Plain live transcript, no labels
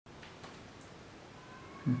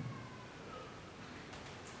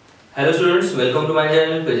Hello students, welcome to my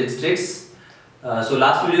channel physics tricks. So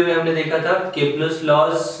last video में हमने देखा था Kepler's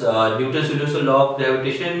laws, Newton's universal law of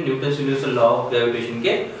gravitation, Newton's universal law of gravitation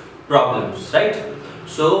के problems, right.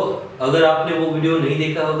 सो अगर आपने वो video नहीं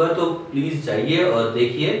देखा होगा तो प्लीज जाइए और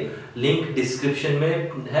देखिए, लिंक डिस्क्रिप्शन में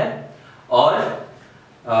है। और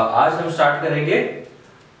आज हम स्टार्ट करेंगे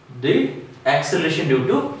the acceleration due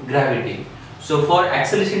to gravity. So for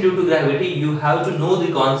acceleration due to gravity you have to know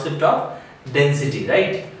the concept of density,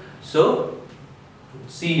 right. So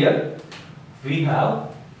see here we have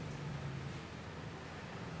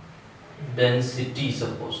density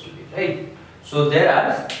supposed to be, right? So there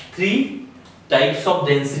are three types of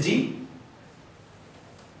density.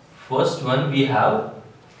 First one we have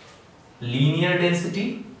linear density.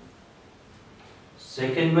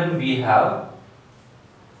 Second one we have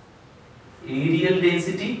areal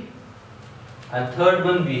density, and third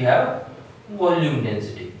one we have volume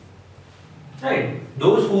density. Right,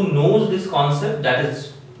 those who knows this concept, that is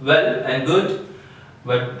well and good,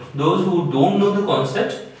 but those who don't know the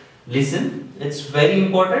concept, listen, it's very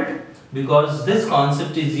important because this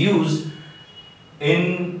concept is used in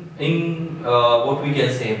what we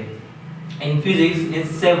can say in physics in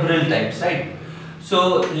several types, right? So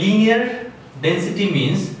linear density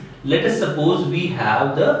means, let us suppose we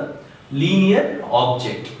have the linear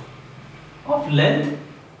object of length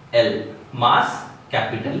L, mass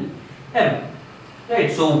capital M.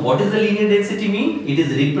 Right, so what does the linear density mean? It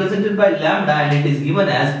is represented by lambda and it is given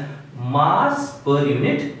as mass per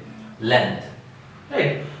unit length.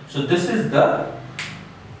 Right, so this is the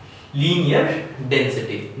linear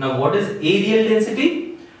density. Now what is areal density?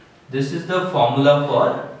 This is the formula for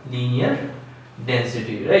linear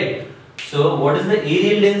density, right? So what is the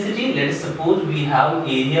areal density? Let us suppose we have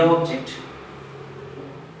area object,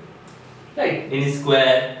 right, in a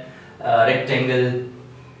square, rectangle,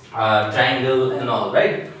 triangle and all,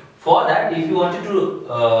 right? For that, if you wanted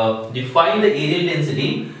to define the areal density,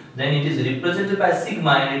 then it is represented by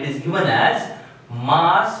sigma and it is given as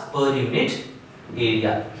mass per unit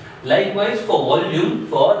area. Likewise for volume,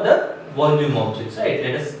 for the volume objects, right?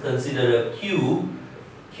 Let us consider a cube,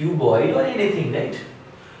 cuboid or anything, right?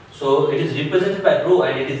 So it is represented by rho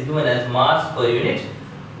and it is given as mass per unit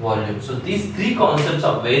volume. So these three concepts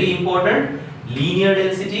are very important: linear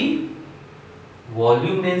density,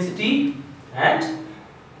 volume density and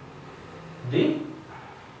the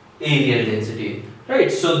areal density,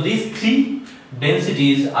 right? So these three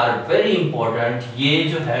densities are very important. ये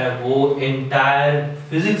जो है वो entire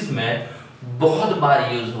physics में बहुत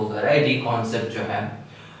बार use होगा, right, ये concept जो है।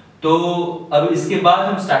 तो अब इसके बाद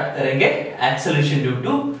हम स्टार्ट करेंगे acceleration due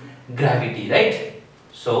to gravity, right.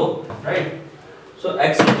 So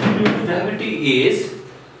acceleration due to gravity is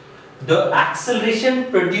the acceleration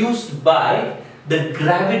produced by the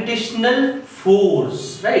gravitational force,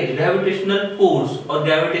 right? Gravitational force or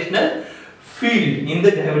gravitational field in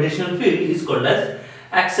the gravitational field is called as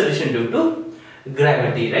acceleration due to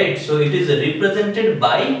gravity, right? So it is represented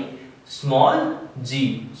by small g.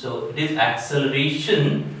 So it is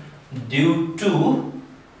acceleration due to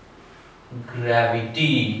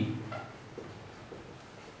gravity.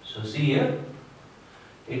 So see here,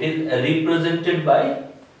 it is represented by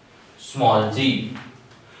small g.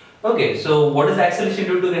 Okay, so what is acceleration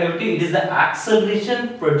due to gravity? It is the acceleration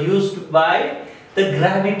produced by the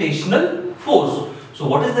gravitational force. So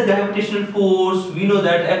what is the gravitational force? We know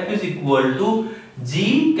that F is equal to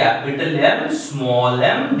G capital M small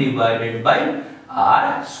m divided by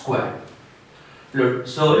R square.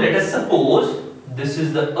 So let us suppose this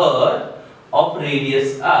is the earth of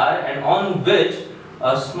radius R and on which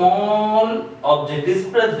a small object is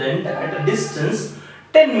present at a distance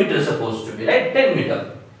 10 meters supposed to be, right? 10 meter.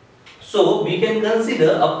 So we can consider,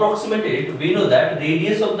 approximate it. We know that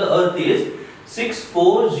radius of the earth is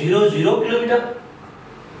 6400 kilometer,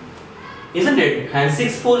 isn't it? And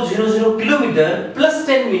 6400 kilometer plus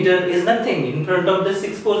 10 meter is nothing in front of the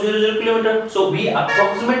 6400 kilometer. So we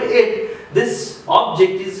approximate it. This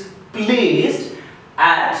object is placed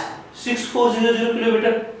at 6400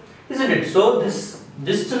 kilometer, isn't it? So this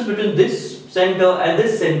distance between this center and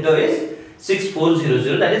this center is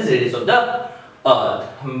 6400, that is radius of the earth.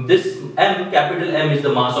 This m, capital M, is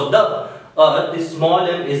the mass of the earth. This small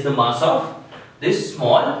m is the mass of this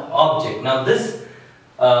small object. Now this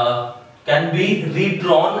can be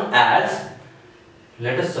redrawn as,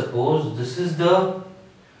 let us suppose this is the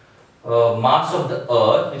mass of the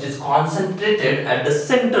earth which is concentrated at the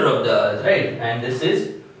center of the earth, right? And this is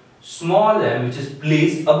small m which is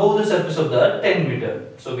placed above the surface of the earth 10 meter.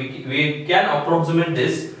 So we can approximate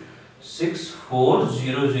this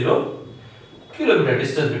 6400 kilometer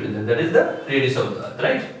distance between them. That is the radius of the earth,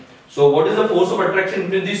 right? So what is the force of attraction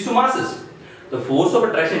between these two masses? The force of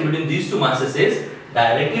attraction between these two masses is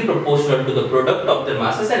directly proportional to the product of their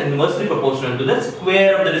masses and inversely proportional to the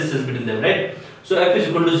square of the distance between them, right? So F is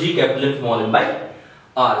equal to G capital M small m by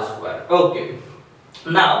R square. Okay.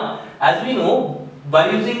 Now, as we know,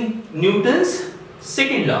 by using Newton's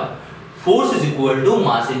second law, force is equal to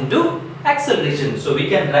mass into acceleration. So we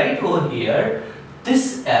can write over here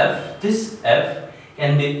this F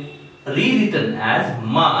can be rewritten as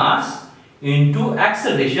mass into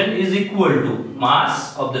acceleration is equal to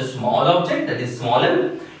mass of the small object, that is small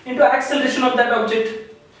m, into acceleration of that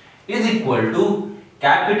object is equal to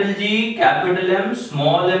capital G capital M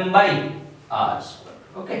small m by R square.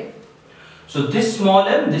 Okay. So this small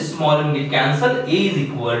m get cancelled. A is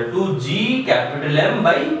equal to G capital M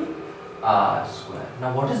by R square.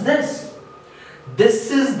 Now what is this? This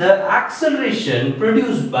is the acceleration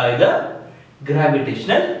produced by the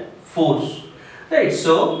gravitational force, right?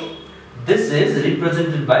 So this is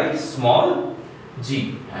represented by small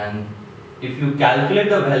g, and if you calculate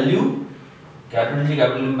the value capital G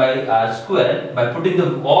capital M by R square by putting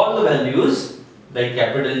all the values, like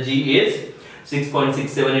capital G is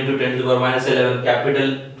 6.67 into 10 to the power minus 11,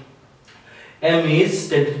 capital M is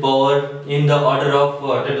 10 to the power in the order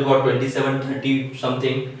of 10 to the power 27, 30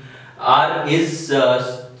 something, R is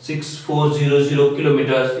 6400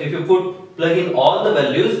 kilometers. If you plug in all the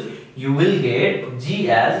values, you will get G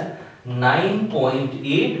as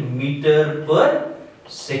 9.8 meter per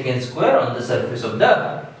second square on the surface of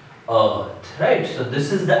the earth, right? So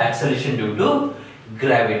this is the acceleration due to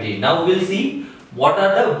gravity. Now we will see what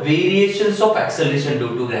are the variations of acceleration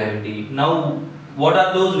due to gravity. Now what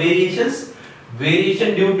are those variations?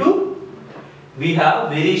 Variation due to, we have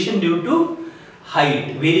variation due to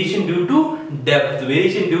height, variation due to depth,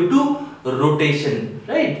 variation due to rotation,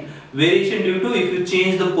 right? Variation due to if you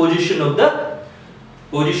change the position of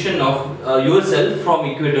yourself from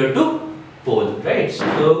equator to pole, right?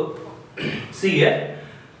 So see here,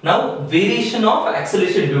 now variation of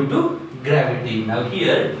acceleration due to gravity. Now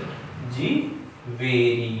here G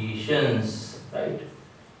variations, right?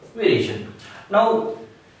 Variation. Now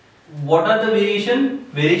what are the variation?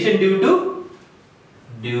 Variation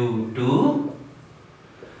due to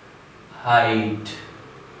height.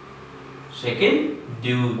 Second,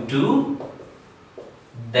 due to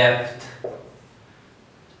depth.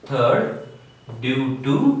 Third, due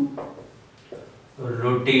to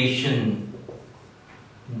rotation.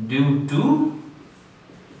 Due to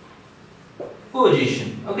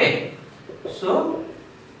position. Okay. So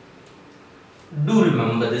do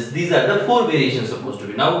remember this. These are the 4 variations supposed to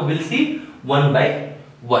be. Now we will see one by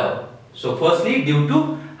one. So firstly, due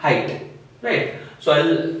to height, right? So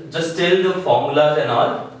I'll just tell the formulas and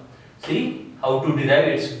all. See how to derive.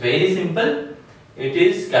 It's very simple. It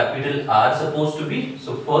is capital R supposed to be.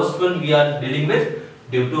 So first one we are dealing with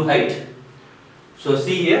due to height. So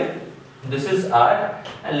see here, this is R,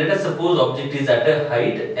 and let us suppose object is at a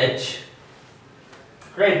height h.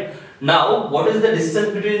 Right. Now what is the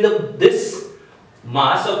distance between this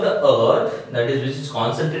mass of the earth, that is which is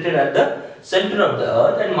concentrated at the center of the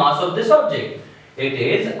earth, and mass of this object? It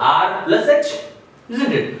is R plus h,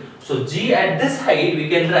 isn't it? So G at this height we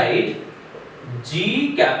can write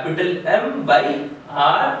G capital M by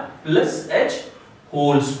R plus h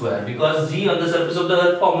whole square, because G on the surface of the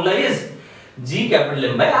earth formula is G capital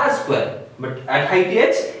M by R square, but at height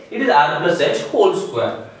h it is R plus h whole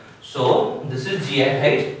square. So this is G at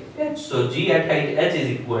height h. So G at height h is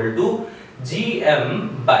equal to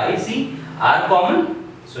Gm by, see, R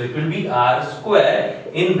common, so it will be R square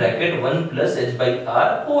in bracket 1 plus h by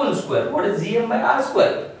R whole square. What is Gm by R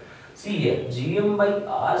square? See here, Gm by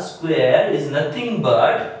R square is nothing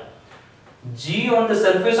but G on the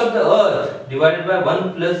surface of the earth divided by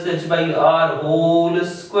 1 plus h by R whole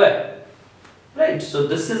square, right? So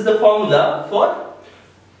this is the formula for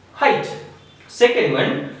height. Second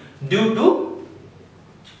one, due to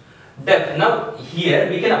depth. Now here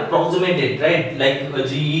we can approximate it, right? Like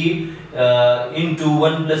G into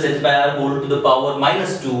 1 plus h by R whole to the power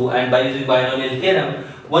minus 2, and by using binomial theorem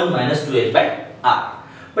 1 minus 2h by R.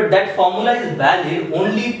 But that formula is valid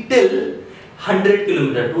only till 100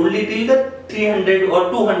 kilometer, only till the 300 or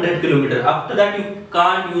 200 kilometer. After that you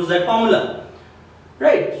can't use that formula,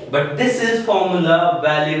 right? But this is formula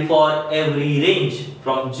valid for every range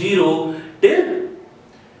from 0 till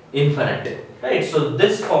infinite, right? So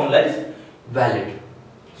this formula is valid,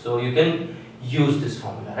 so you can use this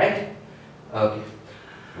formula, right? Okay.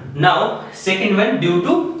 Now second one, due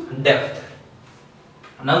to depth.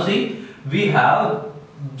 Now see, we have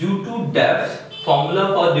due to depth,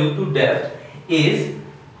 formula for due to depth is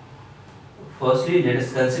firstly let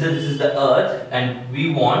us consider this is the earth and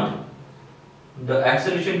we want the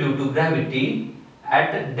acceleration due to gravity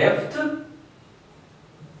at depth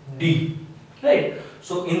d, right?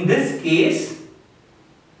 So in this case,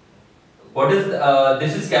 what is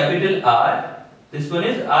this is capital R, this one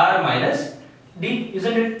is R minus d,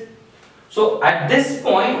 isn't it? So at this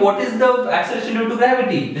point, what is the acceleration due to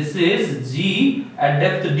gravity? This is g at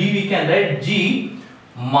depth d, we can write g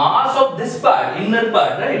mass of this part, inner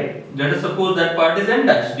part, right? Let us suppose that part is m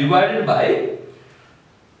dash divided by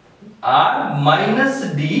R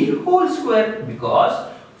minus d whole square, because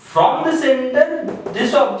from the center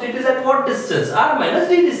this object is at what distance? R minus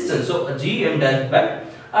d distance. So g m dash by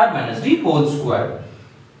R minus d whole square.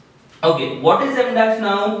 Okay, what is m dash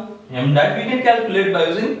now? M dash we can calculate by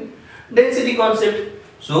using density concept.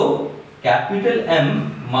 So capital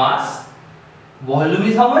M mass, volume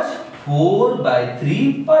is how much? 4 by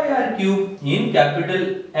 3 pi r cube. In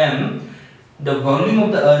capital M, the volume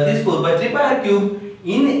of the earth is 4 by 3 pi r cube.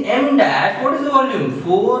 In m dash, what is the volume?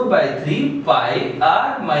 4 by 3 pi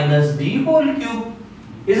r minus d whole cube,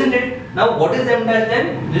 isn't it? Now what is m dash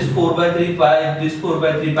then? This 4 by 3 pi, this 4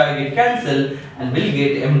 by 3 pi get cancelled, and we'll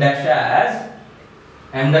get m dash as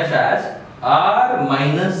r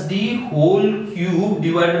minus d whole cube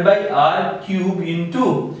divided by r cube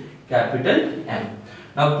into capital M.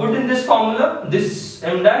 Now put in this formula, this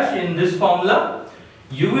m dash in this formula,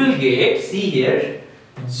 you will get, see here,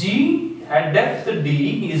 g at depth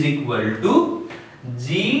d is equal to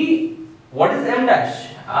g, what is m dash?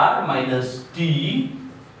 R minus d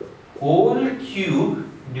whole cube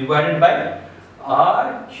divided by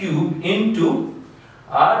r cube into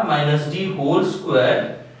r minus d whole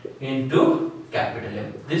square into capital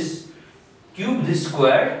M. This cube, this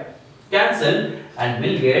square cancel, and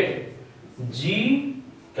we'll get g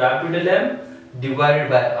capital M divided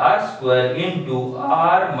by r square into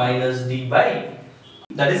r minus d by,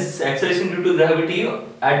 that is acceleration due to gravity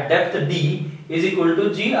at depth d is equal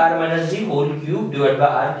to g r minus d whole cube divided by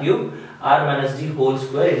r cube r minus d whole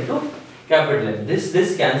square into capital M.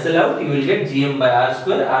 This cancel out, you will get gm by r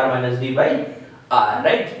square r minus d by r,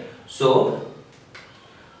 right? So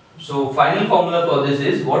final formula for this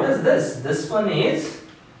is, what is this? This one is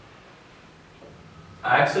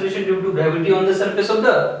acceleration due to gravity on the surface of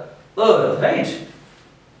the earth, right?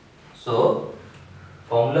 So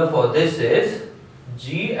formula for this is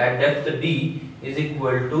g at depth d is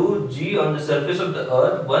equal to g on the surface of the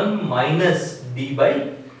earth 1 minus d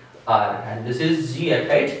by r, and this is g at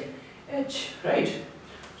height h, right?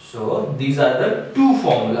 So these are the two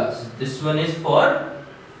formulas. This one is for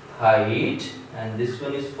height and this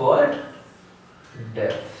one is for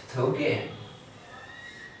depth. Okay,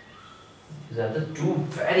 these are the two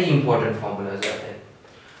very important formulas are there,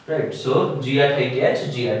 right? So g at height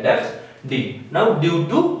h, g at depth d. Now due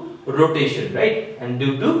to rotation, right, and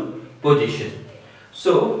due to position.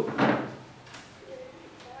 So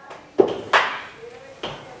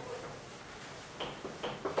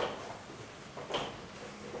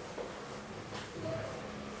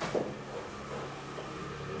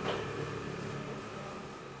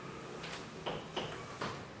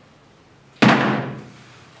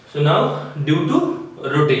now due to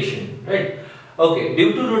rotation, right? Okay,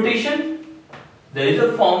 due to rotation, there is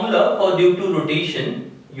a formula for due to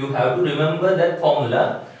rotation. You have to remember that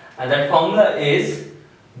formula, and that formula is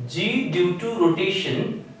g due to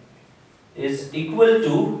rotation is equal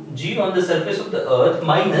to g on the surface of the earth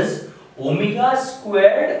minus omega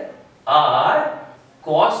squared r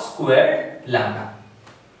cos squared lambda,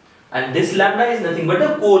 and this lambda is nothing but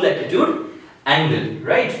a co-latitude angle,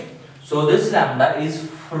 right? So this lambda is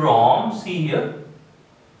from, see here,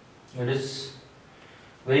 it is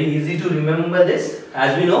very easy to remember this.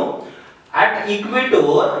 As we know, at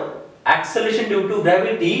equator acceleration due to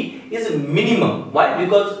gravity is minimum. Why?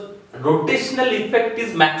 Because rotational effect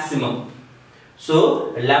is maximum.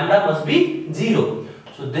 So lambda must be 0.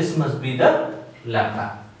 So this must be the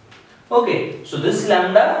lambda. Okay, so this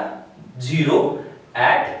lambda 0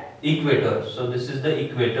 at equator. So this is the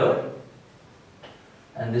equator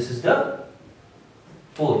and this is the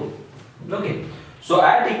pole. Okay, so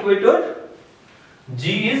at equator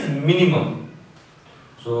g is minimum.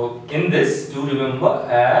 So in this, do remember,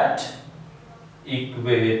 at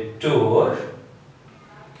equator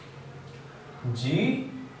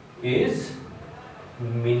g is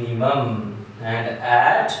minimum and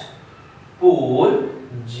at pole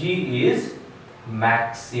g is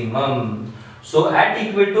maximum. So at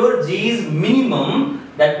equator g is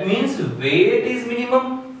minimum, that means weight is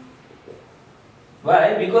minimum.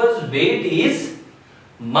 Why? Because weight is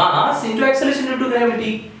mass into acceleration due to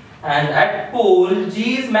gravity, and at pole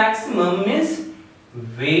g is maximum means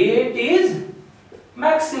weight is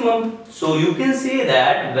maximum. So you can say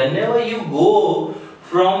that whenever you go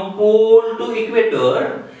from pole to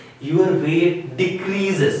equator, your weight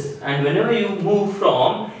decreases, and whenever you move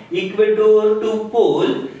from equator to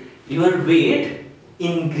pole, your weight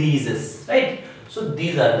increases, right? So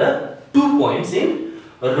these are the 2 points in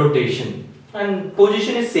rotation, and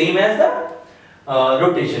position is same as the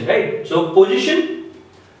rotation, right? So position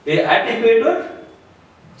at equator,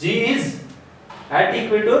 G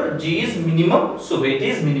is minimum, so weight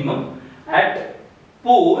is minimum. At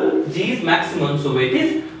pole, G is maximum, so weight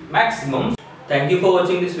is maximum. Thank you for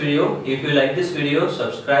watching this video. If you like this video,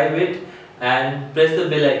 subscribe it and press the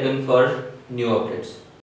bell icon for new updates.